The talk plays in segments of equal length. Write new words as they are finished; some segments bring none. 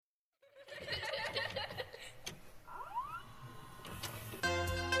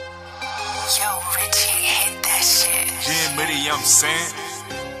Jimmy, I'm saying.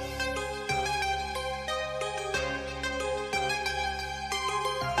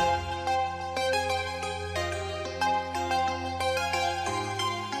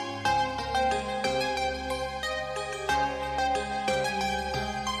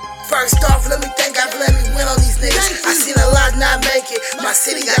 First off, let me thank God for letting me win on these niggas. I seen a lot not make it. My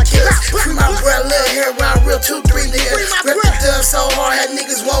city got killers. Free my brother, little hair around real 2-3 niggas. Rep the dub so hard, had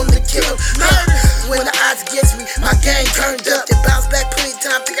niggas wanting to kill him. When the odds against me, my gang turned up. They bounced back plenty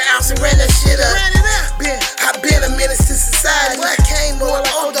time, took an ounce and ran that shit up. I been a menace to society. When I came more like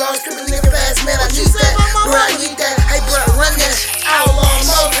old dogs, tripping nigga fast, man, I need that. Bro, I need that. Hey, bro, run that. Outlaw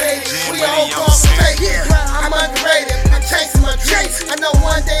motivated. We all gone for fake. I'm underrated. I'm chasing my dreams. I know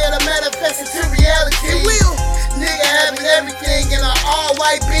one day it'll manifest into reality. It will. Nigga having everything in an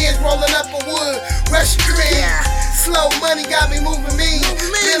all-white Benz, rolling up a wood, rush cream. Slow money got me moving mean.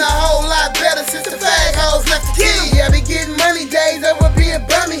 Been a whole lot better since the fag hoes left the key. Yeah, been getting money days over being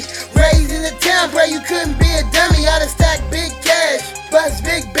bummy. Raised in the town, bro, you couldn't be a dummy. I done stacked big cash, bust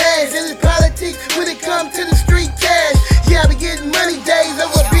big bags. In the politics when it come to the street cash. Yeah, I been getting money days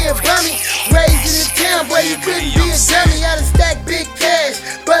over being bummy. Raised in the town, bro, you couldn't be a dummy. I done stacked big cash,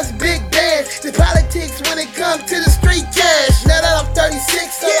 bust big bags. The politics when it come to the street cash. Now that I'm 36,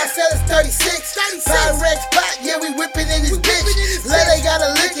 so I sell it's 36. Pyrex pot, yeah, we whipping in this bitch. Let they got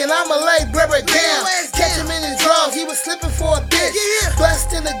a lick and I'ma lay brother down. Catch him in his drawers, he was slipping for a bitch.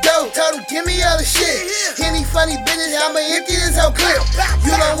 Bust in the dough, told him give me all the shit. Any funny business, I'ma empty this whole clip.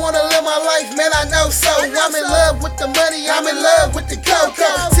 You don't wanna live my life, man, I know so. I'm in love with the money, I'm in love with the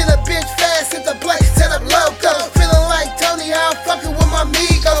cocoa. Send a bitch fast, hit the place, set up loco. Feeling like Tony, how I'm fucking with my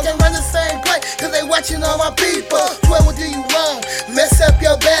amigos. Can't run the same play, cause they watching all my people. 12 will do you wrong, mess up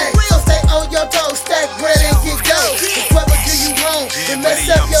your bag. So stay on your toes, stack bread and get dough. 12 will do you wrong, and mess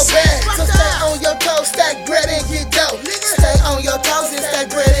up your bag. So stay on your toes, stack bread and get dough. Stay on your toes and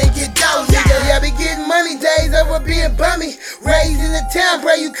stack bread and get dough, nigga. Yeah, I be getting money days over being bummy. Raised in the town,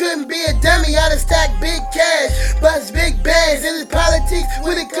 bro, you couldn't be a dummy. I done stacked big cash, bust big bags. In the politics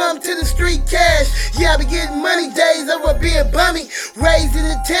when it come to the street cash. Yeah, I be getting money days over being bummy. Raised in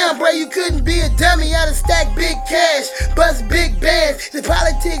the town, bro, you couldn't be a dummy. I done stacked big cash, bust big bands. The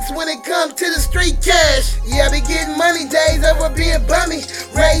politics when it come to the street cash. Yeah, I be getting money days over being bummy.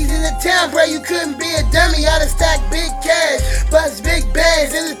 Raised in the town, bro, you couldn't be a dummy. I done stacked big cash, bust big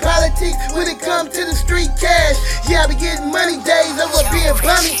bands. In the politics when it come to the street cash. Yeah, I be getting money days over being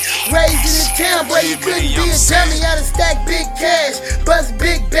bummy. Raised in the town, bro, you couldn't be a dummy. I done stacked big cash, bust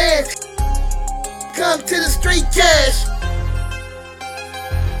big bands. Come to the street cash.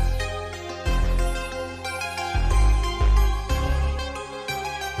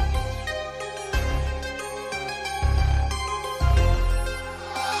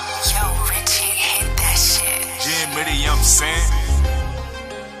 Jimmy, I'm saying.